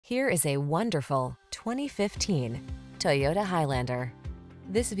Here is a wonderful 2015 Toyota Highlander.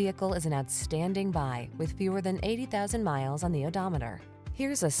 This vehicle is an outstanding buy with fewer than 80,000 miles on the odometer.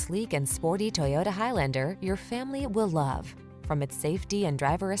 Here's a sleek and sporty Toyota Highlander your family will love. From its safety and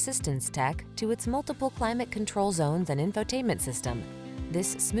driver assistance tech to its multiple climate control zones and infotainment system,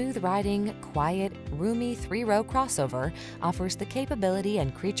 this smooth-riding, quiet, roomy 3-row crossover offers the capability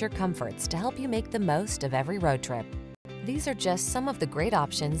and creature comforts to help you make the most of every road trip. These are just some of the great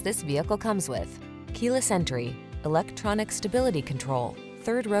options this vehicle comes with: keyless entry, electronic stability control,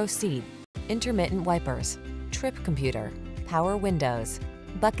 3rd-row seat, intermittent wipers, trip computer, power windows,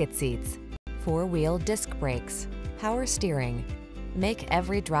 bucket seats, 4-wheel disc brakes, power steering. Make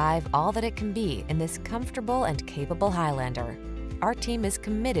every drive all that it can be in this comfortable and capable Highlander. Our team is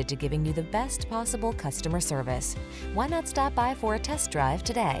committed to giving you the best possible customer service. Why not stop by for a test drive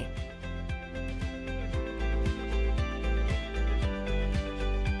today?